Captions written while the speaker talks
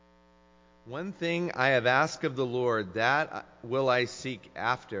One thing I have asked of the Lord, that will I seek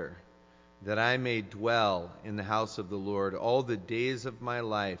after, that I may dwell in the house of the Lord all the days of my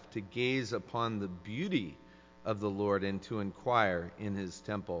life, to gaze upon the beauty of the Lord and to inquire in his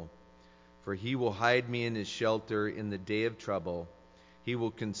temple. For he will hide me in his shelter in the day of trouble. He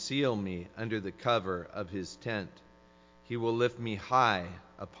will conceal me under the cover of his tent. He will lift me high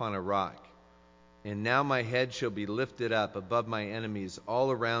upon a rock. And now my head shall be lifted up above my enemies all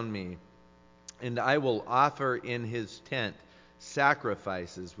around me. And I will offer in his tent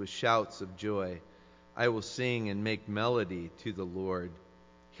sacrifices with shouts of joy. I will sing and make melody to the Lord.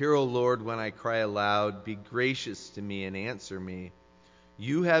 Hear, O Lord, when I cry aloud. Be gracious to me and answer me.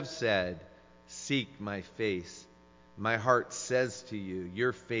 You have said, seek my face. My heart says to you,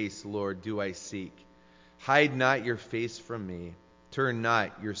 your face, Lord, do I seek. Hide not your face from me. Turn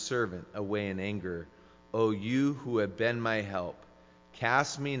not your servant away in anger. O you who have been my help,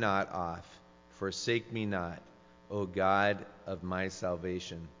 cast me not off. Forsake me not, O God of my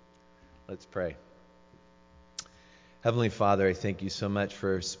salvation. Let's pray. Heavenly Father, I thank you so much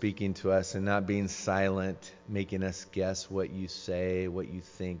for speaking to us and not being silent, making us guess what you say, what you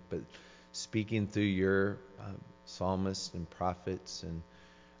think, but speaking through your psalmists and prophets and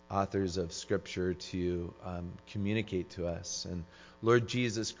authors of Scripture to communicate to us. And Lord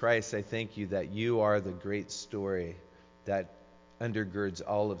Jesus Christ, I thank you that you are the great story that undergirds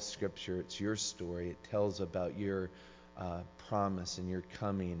all of Scripture. It's your story. It tells about your promise and your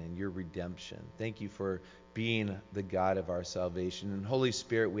coming and your redemption. Thank you for being the God of our salvation. And Holy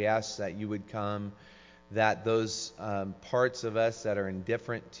Spirit, we ask that you would come, that those parts of us that are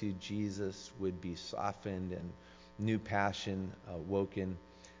indifferent to Jesus would be softened and new passion woken,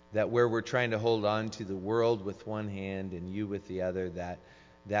 that where we're trying to hold on to the world with one hand and you with the other,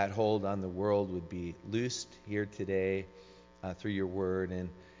 that hold on the world would be loosed here today through your word,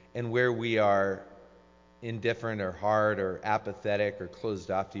 and where we are indifferent or hard or apathetic or closed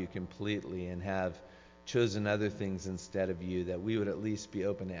off to you completely and have chosen other things instead of you, that we would at least be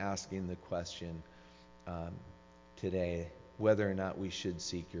open to asking the question today whether or not we should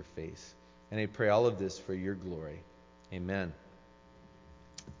seek your face. And I pray all of this for your glory. Amen.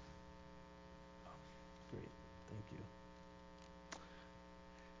 Great. Thank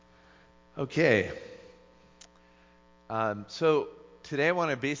you. Okay. So today I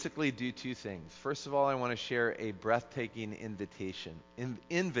want to basically do two things. First of all, I want to share a breathtaking invitation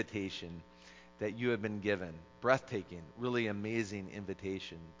that you have been given. Breathtaking, really amazing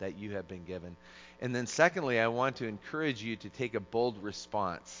invitation that you have been given. And then secondly, I want to encourage you to take a bold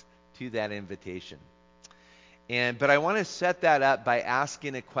response to that invitation. But I want to set that up by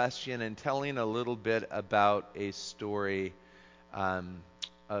asking a question and telling a little bit about a story, a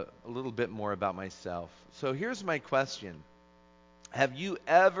little bit more about myself. So here's my question. Have you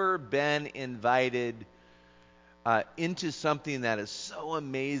ever been invited into something that is so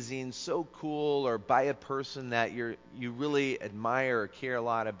amazing, so cool, or by a person that you really admire or care a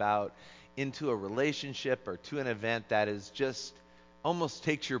lot about, into a relationship or to an event that is just almost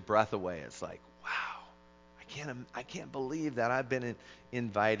takes your breath away? It's like, wow, I can't believe that I've been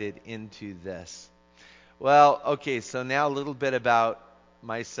invited into this. Well, okay, so now a little bit about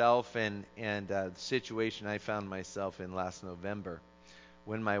myself and the situation I found myself in last November,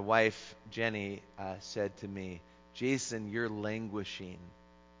 when my wife Jenny said to me, Jason, you're languishing.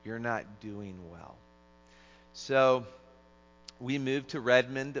 You're not doing well. So we moved to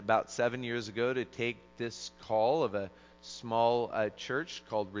Redmond about 7 years ago to take this call of a small church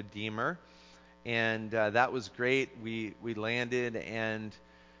called Redeemer. And that was great. We landed and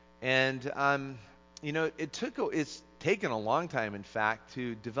it's taken a long time, in fact,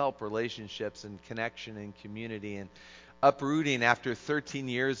 to develop relationships and connection and community, and uprooting after 13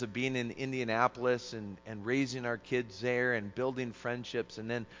 years of being in Indianapolis and raising our kids there and building friendships, and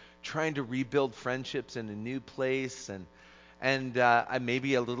then trying to rebuild friendships in a new place, and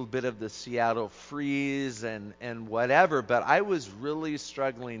maybe a little bit of the Seattle freeze and whatever, but I was really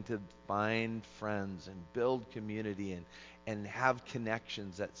struggling to find friends and build community and have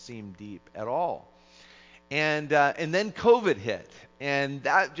connections that seemed deep at all. And then COVID hit, and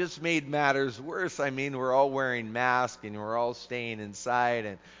that just made matters worse. I mean, we're all wearing masks, and we're all staying inside,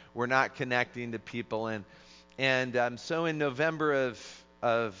 and we're not connecting to people. So in November of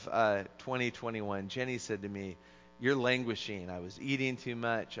 2021, Jenny said to me, "You're languishing." I was eating too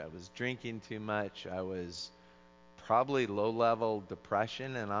much. I was drinking too much. I was probably low-level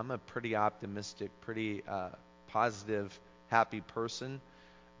depression, and I'm a pretty optimistic, pretty positive, happy person.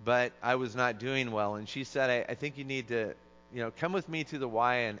 But I was not doing well. And she said, I think you need to, come with me to the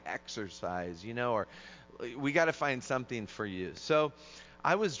Y and exercise, or we got to find something for you. So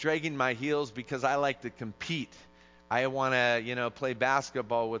I was dragging my heels because I like to compete. I want to, play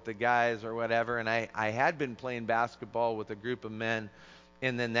basketball with the guys or whatever. And I had been playing basketball with a group of men,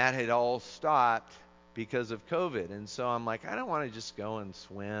 and then that had all stopped because of COVID. And so I'm like, I don't want to just go and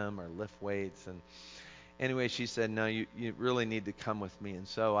swim or lift weights. And anyway, she said, no, you really need to come with me. And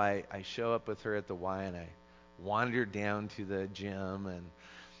so I show up with her at the Y, and I wandered down to the gym,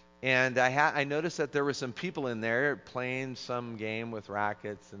 and I noticed that there were some people in there playing some game with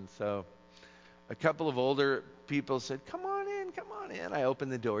rackets. And so a couple of older people said, come on in, come on in. I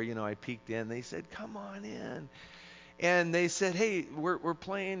opened the door, I peeked in. They said, come on in. And they said, hey, we're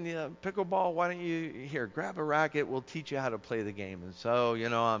playing pickleball. Why don't you, here, grab a racket. We'll teach you how to play the game. And so,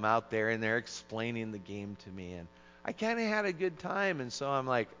 I'm out there, and they're explaining the game to me. And I kind of had a good time. And so I'm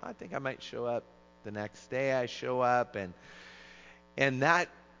like, I think I might show up the next day. I show up, and that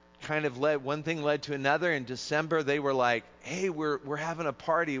kind of one thing led to another. In December, they were like, hey, we're having a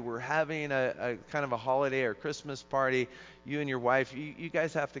party. We're having a kind of a holiday or Christmas party. You and your wife, you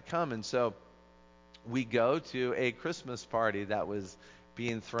guys have to come. And so we go to a Christmas party that was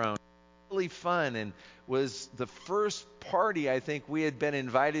being thrown. Really fun, and was the first party I think we had been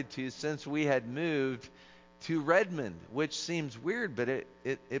invited to since we had moved to Redmond, which seems weird, but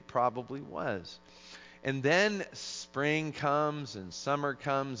it probably was. And then spring comes and summer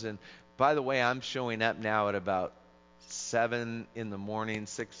comes, and by the way, I'm showing up now at about 7 in the morning,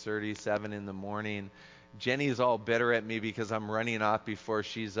 6:30, 7 in the morning. Jenny's all bitter at me because I'm running off before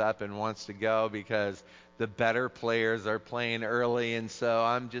she's up and wants to go because the better players are playing early, and so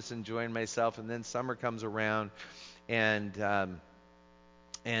I'm just enjoying myself. And then summer comes around, and I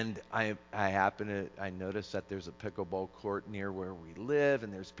notice that there's a pickleball court near where we live,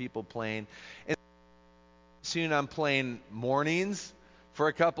 and there's people playing. And soon I'm playing mornings for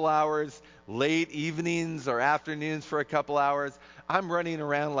a couple hours, late evenings or afternoons for a couple hours. I'm running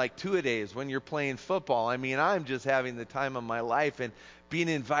around like two-a-days when you're playing football. I mean, I'm just having the time of my life, and being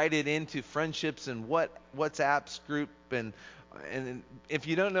invited into friendships and WhatsApps group. And if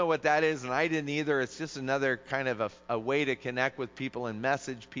you don't know what that is, and I didn't either, it's just another kind of a way to connect with people and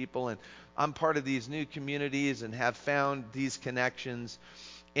message people. And I'm part of these new communities and have found these connections.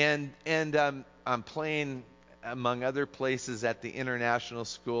 And I'm playing, among other places, at the International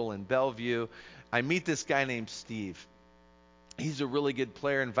School in Bellevue. I meet this guy named Steve. He's a really good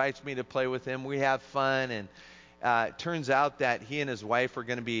player, invites me to play with him. We have fun, and it turns out that he and his wife are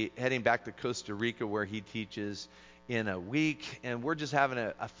going to be heading back to Costa Rica, where he teaches, in a week. And we're just having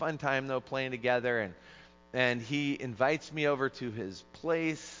a fun time, though, playing together. And he invites me over to his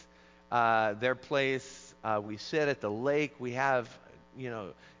place, their place. We sit at the lake. We have,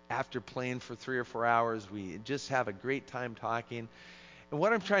 after playing for 3 or 4 hours, we just have a great time talking. And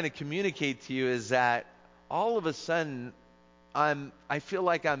what I'm trying to communicate to you is that all of a sudden, I feel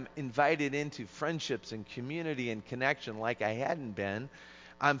like I'm invited into friendships and community and connection like I hadn't been.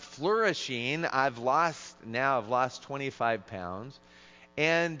 I'm flourishing. I've lost 25 pounds,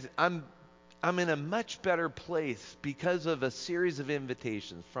 and I'm in a much better place because of a series of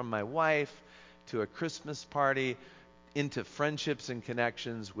invitations from my wife to a Christmas party, into friendships and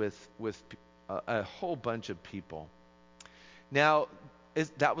connections with a whole bunch of people. Now,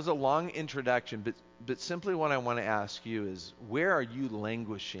 that was a long introduction, but simply what I want to ask you is, where are you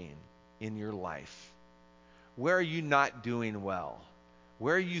languishing in your life? Where are you not doing well?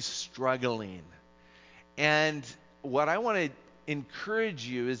 Where are you struggling? And what I want to encourage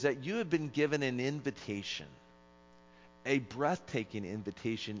you is that you have been given an invitation, a breathtaking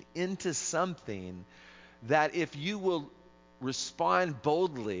invitation into something that if you will respond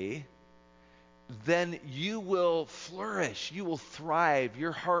boldly, then you will flourish, you will thrive,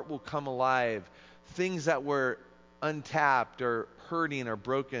 your heart will come alive. Things that were untapped or hurting or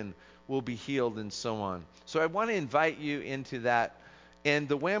broken will be healed, and so on. So I want to invite you into that. And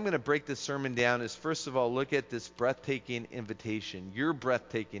the way I'm going to break this sermon down is, first of all, look at this breathtaking invitation, your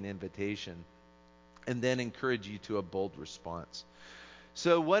breathtaking invitation, and then encourage you to a bold response.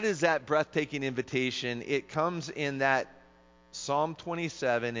 So what is that breathtaking invitation? It comes in that Psalm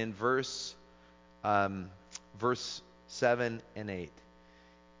 27 in verse 7 and 8.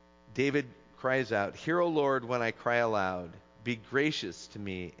 David cries out, "Hear, O Lord, when I cry aloud. Be gracious to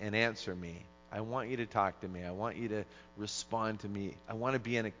me and answer me." I want you to talk to me. I want you to respond to me. I want to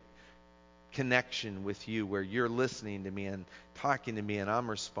be in a connection with you where you're listening to me and talking to me, and I'm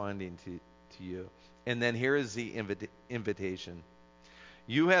responding to you. And then here is the invitation.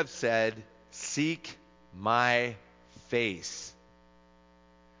 You have said, "Seek my face."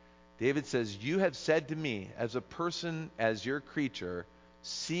 David says, you have said to me, as a person, as your creature,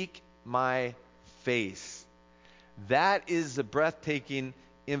 seek my face. That is the breathtaking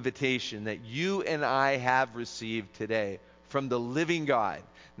invitation that you and I have received today from the living God.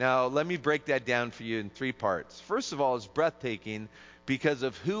 Now, let me break that down for you in three parts. First of all, it's breathtaking because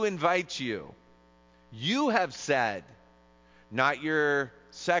of who invites you. You have said, not your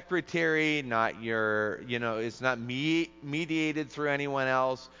secretary, not your, it's not mediated through anyone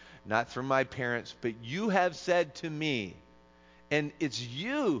else, not through my parents, but you have said to me, and it's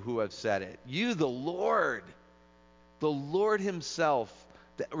you who have said it. You, the Lord himself.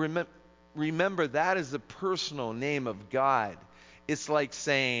 Remember, that is the personal name of God. It's like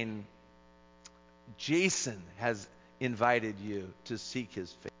saying, Jason has invited you to seek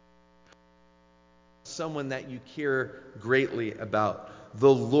his face. Someone that you care greatly about.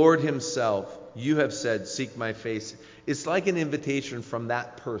 The Lord himself, you have said, seek my face. It's like an invitation from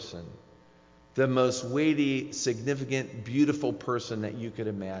that person. The most weighty, significant, beautiful person that you could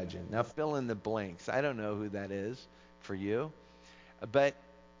imagine. Now fill in the blanks. I don't know who that is for you. But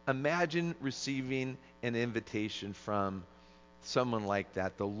imagine receiving an invitation from someone like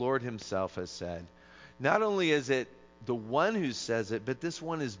that. The Lord himself has said. Not only is it the one who says it, but this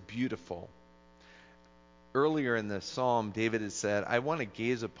one is beautiful. Earlier in the psalm, David has said, I want to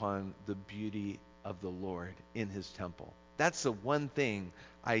gaze upon the beauty of the Lord in his temple. That's the one thing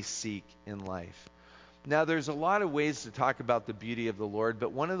I seek in life. Now, there's a lot of ways to talk about the beauty of the Lord,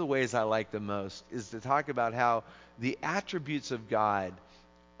 but one of the ways I like the most is to talk about how the attributes of God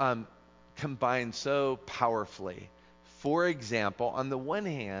combine so powerfully. For example, on the one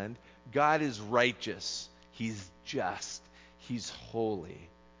hand, God is righteous. He's just. He's holy.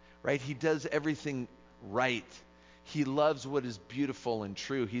 Right? He does everything right. He loves what is beautiful and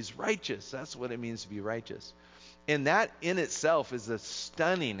true. He's righteous. That's what it means to be righteous. And that in itself is a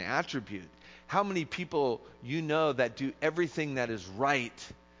stunning attribute. How many people you know that do everything that is right?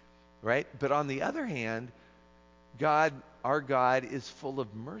 Right? But on the other hand, God, our God, is full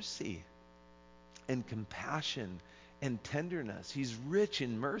of mercy and compassion and tenderness. He's rich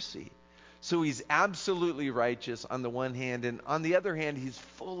in mercy. So he's absolutely righteous on the one hand, and on the other hand, he's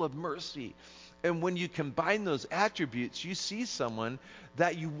full of mercy. And when you combine those attributes, you see someone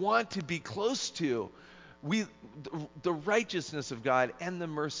that you want to be close to. The righteousness of God and the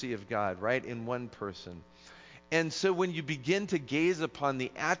mercy of God, right, in one person. And so when you begin to gaze upon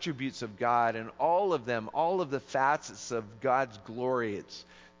the attributes of God and all of them, all of the facets of God's glory, it's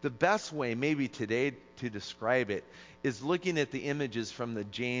the best way maybe today to describe it is looking at the images from the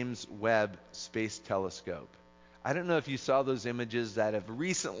James Webb Space Telescope. I don't know if you saw those images that have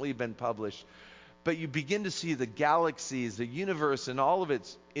recently been published, but you begin to see the galaxies, the universe, and all of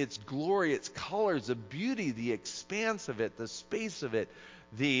its glory, its colors, the beauty, the expanse of it, the space of it.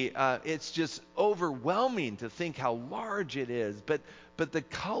 It's just overwhelming to think how large it is. But the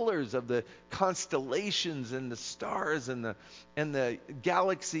colors of the constellations and the stars and the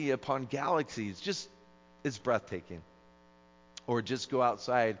galaxy upon galaxies, just it's breathtaking. Or just go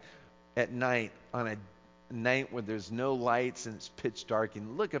outside at night on a night when there's no lights and it's pitch dark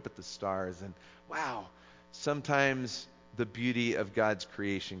and look up at the stars and wow, sometimes the beauty of God's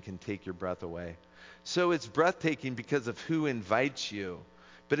creation can take your breath away. So it's breathtaking because of who invites you,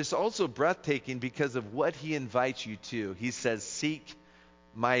 but it's also breathtaking because of what he invites you to. He says, seek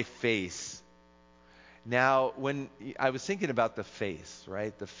my face. Now, when I was thinking about the face,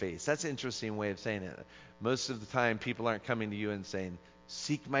 right? The face. That's an interesting way of saying it. Most of the time, people aren't coming to you and saying,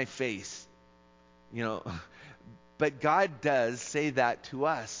 seek my face. But God does say that to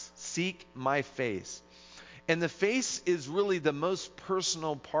us. Seek my face. And the face is really the most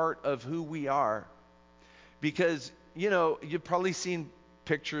personal part of who we are. Because, you've probably seen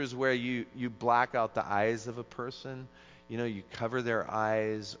pictures where you black out the eyes of a person. You cover their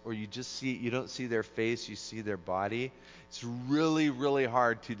eyes, or you don't see their face, you see their body. It's really, really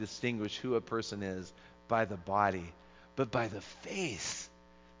hard to distinguish who a person is by the body, but by the face.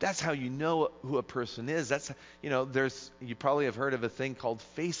 That's how you know who a person is. That's, you probably have heard of a thing called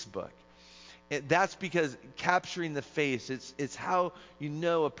Facebook. That's because capturing the face, it's how you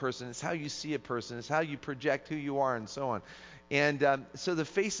know a person, it's how you see a person, it's how you project who you are, and so on. And so the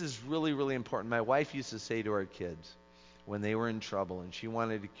face is really, really important. My wife used to say to our kids when they were in trouble and she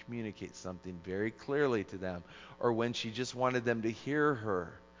wanted to communicate something very clearly to them, or when she just wanted them to hear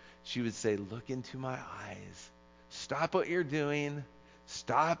her, she would say, look into my eyes. Stop what you're doing.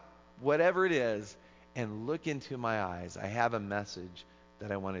 Stop whatever it is and look into my eyes. I have a message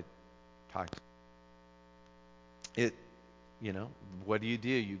that I want to talk to you. What do?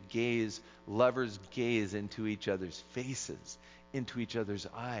 You gaze, lovers gaze into each other's faces, into each other's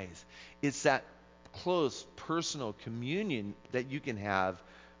eyes. It's that close personal communion that you can have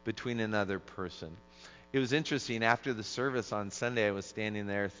between another person. It was interesting. After the service on Sunday, I was standing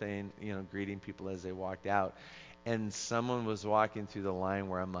there saying, greeting people as they walked out. And someone was walking through the line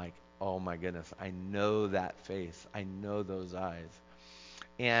where I'm like, oh my goodness, I know that face. I know those eyes.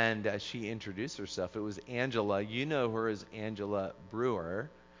 And she introduced herself. It was Angela. You know her as Angela Brewer.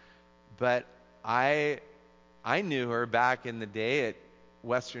 But I knew her back in the day at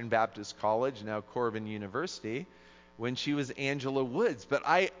Western Baptist College, now Corban University, when she was Angela Woods. But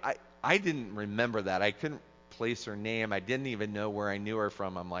I didn't remember that. I couldn't place her name. I didn't even know where I knew her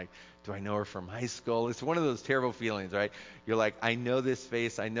from. I'm like, do I know her from high school? It's one of those terrible feelings, right? You're like, I know this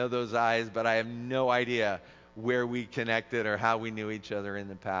face, I know those eyes, but I have no idea where we connected or how we knew each other in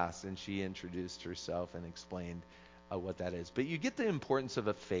the past. And she introduced herself and explained what that is. But you get the importance of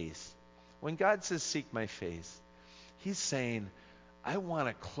a face. When God says, seek my face, he's saying, I want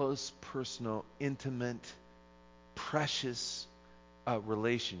a close, personal, intimate, precious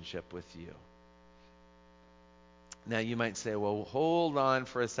relationship with you. Now you might say, well, hold on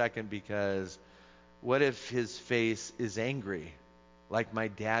for a second, because what if his face is angry? Like my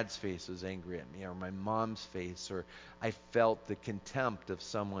dad's face was angry at me, or my mom's face, or I felt the contempt of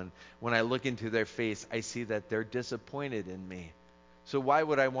someone. When I look into their face, I see that they're disappointed in me. So why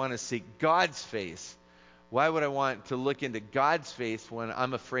would I want to seek God's face? Why would I want to look into God's face when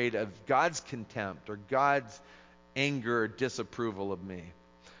I'm afraid of God's contempt or God's anger or disapproval of me?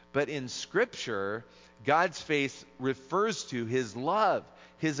 But in Scripture, God's face refers to his love,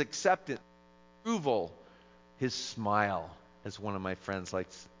 his acceptance, approval, his smile, as one of my friends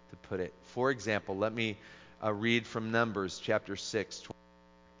likes to put it. For example, let me read from Numbers chapter 6.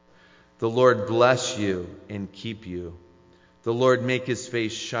 The Lord bless you and keep you. The Lord make his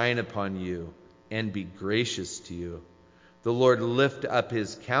face shine upon you and be gracious to you. The Lord lift up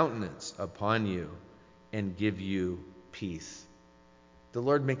his countenance upon you and give you peace. The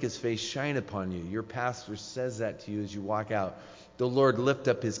Lord make his face shine upon you. Your pastor says that to you as you walk out. The Lord lift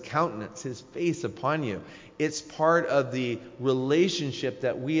up his countenance, his face upon you. It's part of the relationship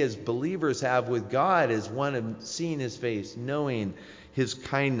that we as believers have with God, as one of seeing his face, knowing his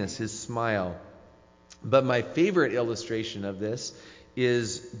kindness, his smile. But my favorite illustration of this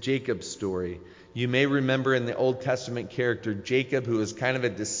is Jacob's story. You may remember in the Old Testament character Jacob, who was kind of a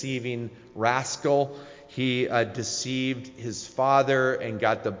deceiving rascal. He deceived his father and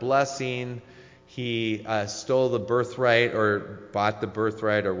got the blessing. He stole the birthright, or bought the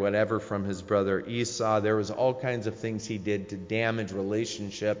birthright, or whatever, from his brother Esau. There was all kinds of things he did to damage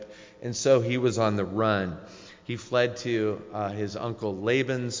relationship, and so he was on the run. He fled to his uncle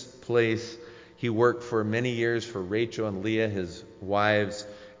Laban's place. He worked for many years for Rachel and Leah, his wives,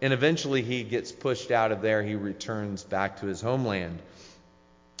 and eventually he gets pushed out of there. He returns back to his homeland.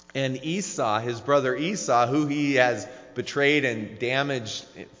 And Esau, his brother Esau, who he has betrayed and damaged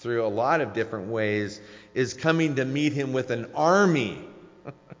through a lot of different ways, is coming to meet him with an army.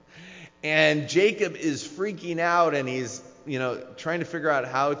 And Jacob is freaking out, and he's trying to figure out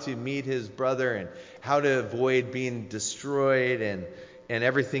how to meet his brother and how to avoid being destroyed and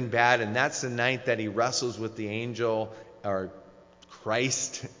everything bad. And that's the night that he wrestles with the angel, or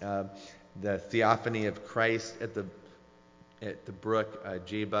Christ, the theophany of Christ at the brook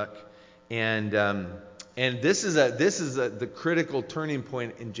Jabbok, and this is the critical turning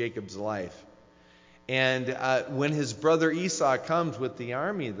point in Jacob's life. And when his brother Esau comes with the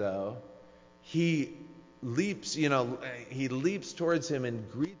army, though, he leaps towards him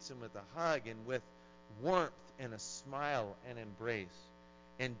and greets him with a hug and with warmth and a smile and embrace.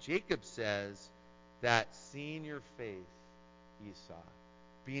 And Jacob says that seeing your face, Esau,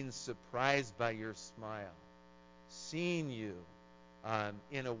 being surprised by your smile, seeing you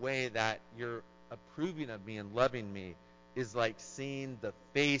in a way that you're approving of me and loving me, is like seeing the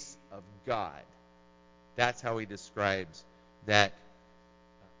face of God. That's how he describes that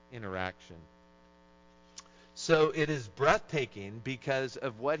interaction. So it is breathtaking because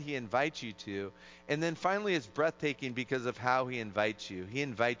of what he invites you to. And then finally, it's breathtaking because of how he invites you. He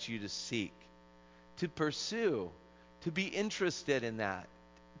invites you to seek, to pursue, to be interested in that,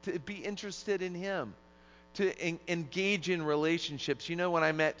 to be interested in him, to engage in relationships. When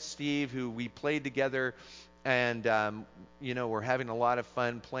I met Steve, who we played together, and we're having a lot of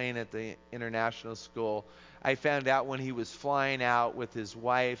fun playing at the international school, I found out when he was flying out with his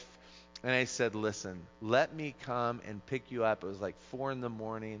wife, and I said, listen, let me come and pick you up. It was like 4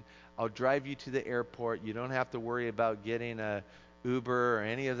 a.m. I'll drive you to the airport. You don't have to worry about getting a Uber or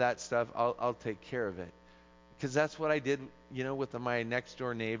any of that stuff. I'll take care of it. Because that's what I did, with my next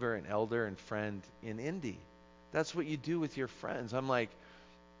door neighbor and elder and friend in Indy. That's what you do with your friends. I'm like,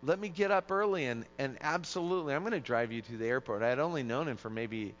 let me get up early and absolutely, I'm going to drive you to the airport. I had only known him for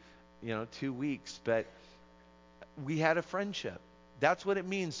maybe, 2 weeks, but we had a friendship. That's what it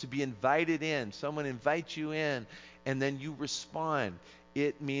means to be invited in. Someone invites you in, and then you respond.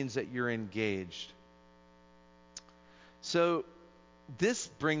 It means that you're engaged. So this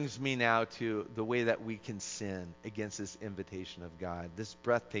brings me now to the way that we can sin against this invitation of God, this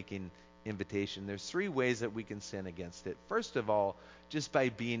breathtaking invitation. There's three ways that we can sin against it. First of all, just by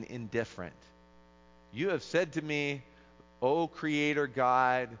being indifferent. You have said to me, O Creator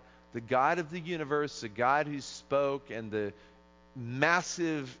God, the God of the universe, the God who spoke and the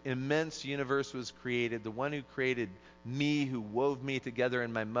massive, immense universe was created, the one who created me, who wove me together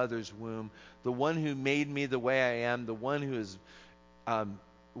in my mother's womb, the one who made me the way I am, the one who is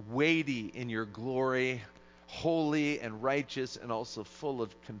weighty in your glory, holy and righteous, and also full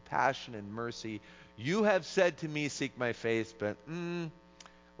of compassion and mercy. You have said to me, seek my face, but a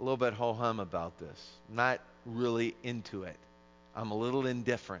little bit ho-hum about this. Not really into it. I'm a little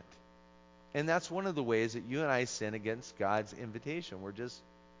indifferent. And that's one of the ways that you and I sin against God's invitation. We're just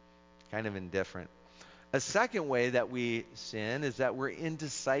kind of indifferent. A second way that we sin is that we're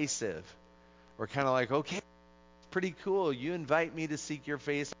indecisive. We're kind of like, okay, pretty cool. You invite me to seek your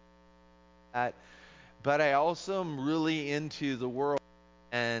face, but I also am really into the world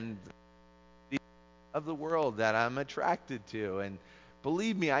and of the world that I'm attracted to. And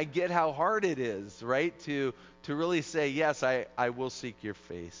believe me, I get how hard it is, right? To really say, yes, I will seek your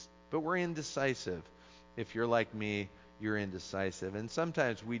face. But we're indecisive. If you're like me, you're indecisive. And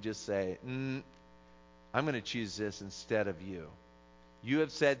sometimes we just say, I'm going to choose this instead of you. You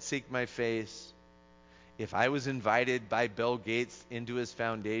have said, seek my face. If I was invited by Bill Gates into his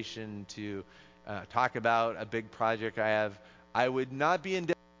foundation to talk about a big project I have, I would not be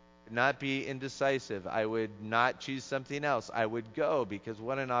indecisive. I would not choose something else. I would go, because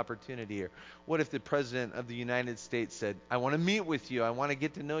what an opportunity here. What if the President of the United States said, I want to meet with you. I want to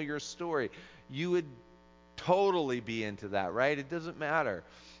get to know your story. You would totally be into that, right? It doesn't matter.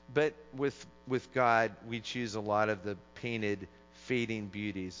 But with God, we choose a lot of the painted, fading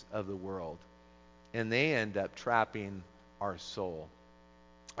beauties of the world. And they end up trapping our soul.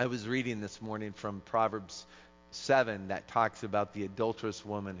 I was reading this morning from Proverbs 7 that talks about the adulterous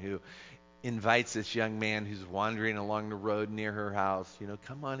woman who invites this young man who's wandering along the road near her house.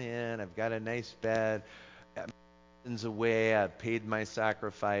 Come on in. I've got a nice bed. Away. I've paid my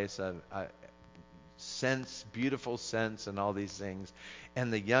sacrifice. Beautiful scents and all these things.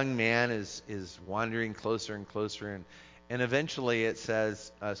 And the young man is wandering closer and closer. And eventually it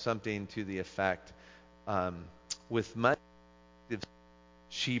says something to the effect, with much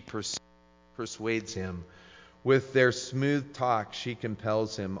she persuades him. With their smooth talk, she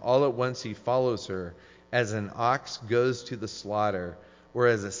compels him. All at once he follows her, as an ox goes to the slaughter, or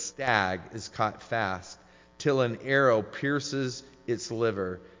as a stag is caught fast, till an arrow pierces its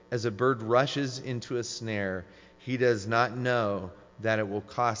liver, as a bird rushes into a snare. He does not know that it will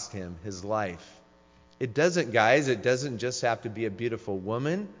cost him his life. It doesn't just have to be a beautiful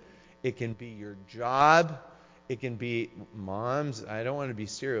woman. It can be your job. It can be moms. I don't want to be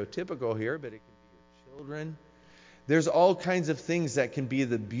stereotypical here, but it can be your children. There's all kinds of things that can be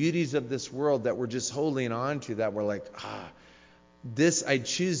the beauties of this world that we're just holding on to, that we're like, I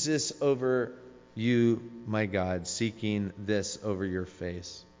choose this over you, my God, seeking this over your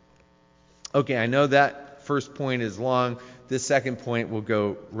face. Okay, I know that first point is long. This second point will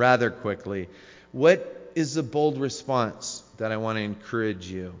go rather quickly. What is the bold response that I want to encourage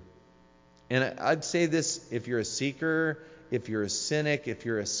you? And I'd say this, if you're a seeker, if you're a cynic, if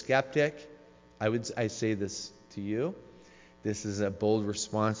you're a skeptic, I say this to you. This is a bold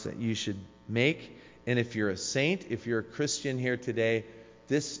response that you should make. And if you're a saint, if you're a Christian here today,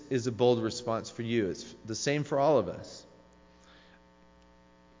 this is a bold response for you. It's the same for all of us.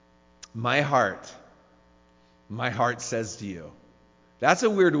 My heart says to you. That's a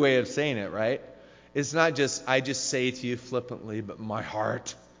weird way of saying it, right? It's not just, I just say to you flippantly, but my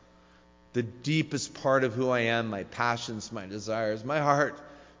heart, the deepest part of who I am, my passions, my desires, my heart,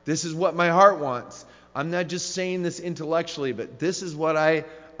 this is what my heart wants. I'm not just saying this intellectually, but this is what I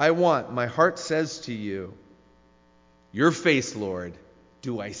want. My heart says to you, your face, Lord,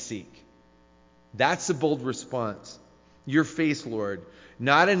 do I seek. That's a bold response. Your face, Lord.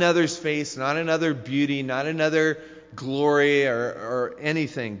 Not another's face, not another beauty, not another glory or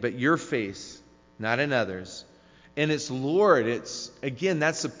anything, but your face, not another's. And it's Lord. Again,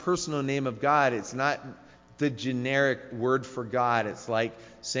 that's the personal name of God. It's not the generic word for God. It's like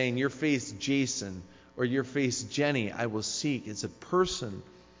saying your face, Jason, or your face, Jenny, I will seek. It's a person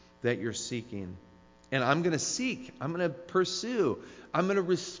that you're seeking. And I'm going to seek. I'm going to pursue. I'm going to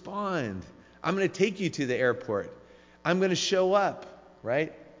respond. I'm going to take you to the airport. I'm going to show up,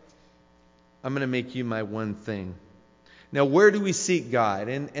 right? I'm going to make you my one thing. Now, where do we seek God?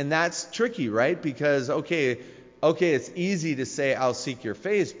 And that's tricky, right? Because, okay, it's easy to say, I'll seek your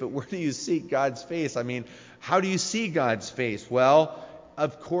face, but where do you seek God's face? I mean, how do you see God's face? Well,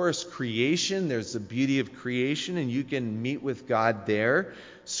 of course, creation. There's the beauty of creation, and you can meet with God there.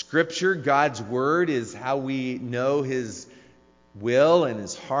 Scripture, God's Word, is how we know His will and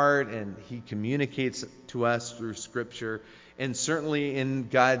His heart, and He communicates to us through Scripture. And certainly in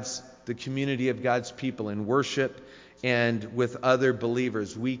the community of God's people, in worship and with other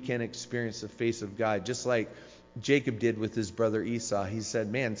believers, we can experience the face of God, just like Jacob did with his brother Esau. He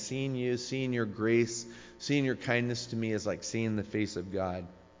said, man, seeing you, seeing your grace, seeing your kindness to me is like seeing the face of God.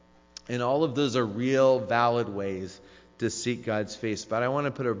 And all of those are real, valid ways to seek God's face. But I want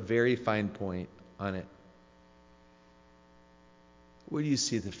to put a very fine point on it. Where do you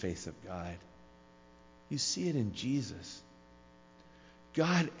see the face of God? You see it in Jesus.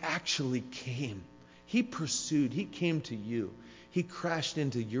 God actually came. He pursued. He came to you. He crashed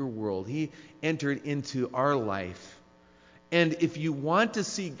into your world. He entered into our life. And if you want to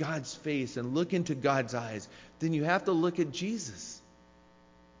see God's face and look into God's eyes, then you have to look at Jesus.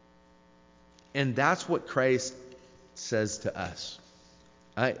 And that's what Christ says to us.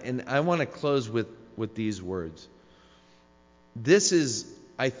 I want to close with these words. This is,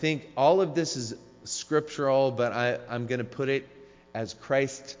 I think, all of this is scriptural, but I'm going to put it as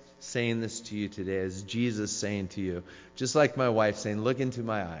Christ saying this to you today, as Jesus saying to you. Just like my wife saying, look into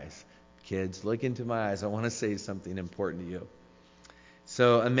my eyes. Kids, look into my eyes. I want to say something important to you.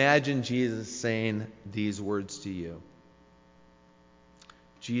 So imagine Jesus saying these words to you.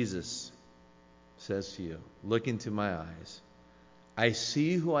 Jesus says to you, look into my eyes. I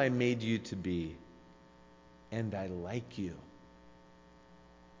see who I made you to be, and I like you.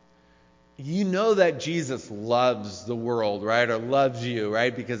 You know that Jesus loves the world, right? Or loves you,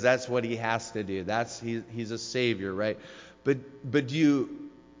 right? Because that's what he has to do. He's a savior, right? But could you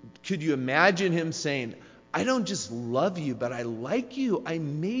imagine him saying, I don't just love you, but I like you. I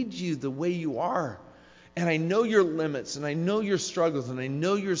made you the way you are. And I know your limits, and I know your struggles, and I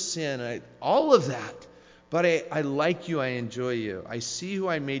know your sin, all of that. But I like you, I enjoy you. I see who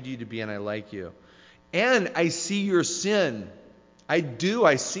I made you to be, and I like you. And I see your sin. I do.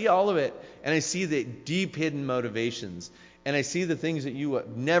 I see all of it. And I see the deep hidden motivations. And I see the things that you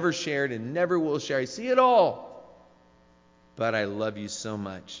have never shared and never will share. I see it all. But I love you so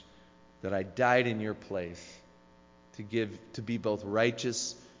much that I died in your place to be both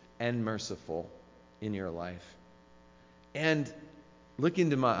righteous and merciful in your life. And look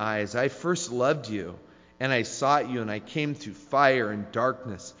into my eyes. I first loved you, and I sought you, and I came through fire and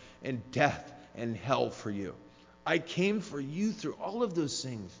darkness and death and hell for you. I came for you through all of those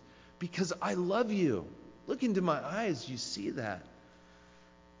things because I love you. Look into my eyes, you see that.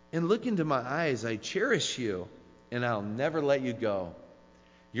 And look into my eyes, I cherish you, and I'll never let you go.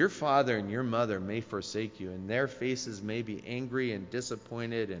 Your father and your mother may forsake you, and their faces may be angry and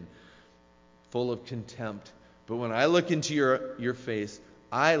disappointed and full of contempt. But when I look into your face,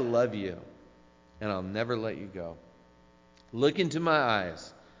 I love you, and I'll never let you go. Look into my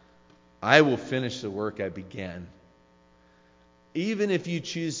eyes. I will finish the work I began. Even if you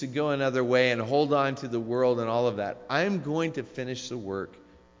choose to go another way and hold on to the world and all of that, I'm going to finish the work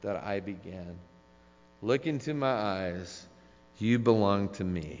that I began. Look into my eyes. You belong to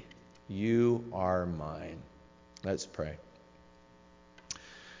me. You are mine. Let's pray.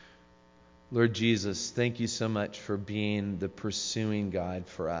 Lord Jesus, thank you so much for being the pursuing God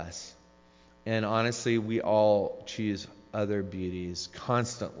for us. And honestly, we all choose other beauties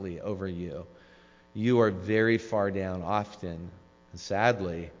constantly over you. You are very far down often,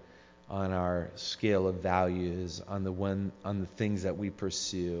 sadly, on our scale of values, on the things that we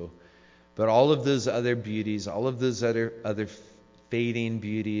pursue. But all of those other beauties, all of those other fading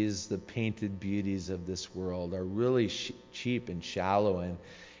beauties, the painted beauties of this world are really cheap and shallow and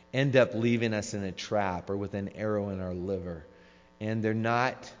end up leaving us in a trap or with an arrow in our liver. And they're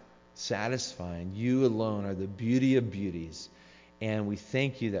not satisfying. You alone are the beauty of beauties. And we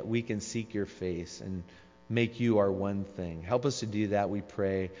thank you that we can seek your face and make you our one thing. Help us to do that, we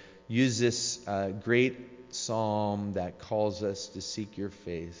pray. Use this great psalm that calls us to seek your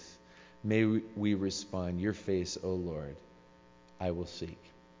face. May we respond, your face, O Lord, I will seek.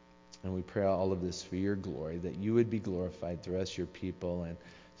 And we pray all of this for your glory, that you would be glorified through us, your people, and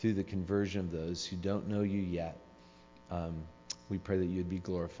through the conversion of those who don't know you yet. We pray that you would be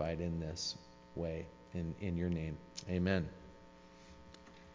glorified in this way, in your name. Amen.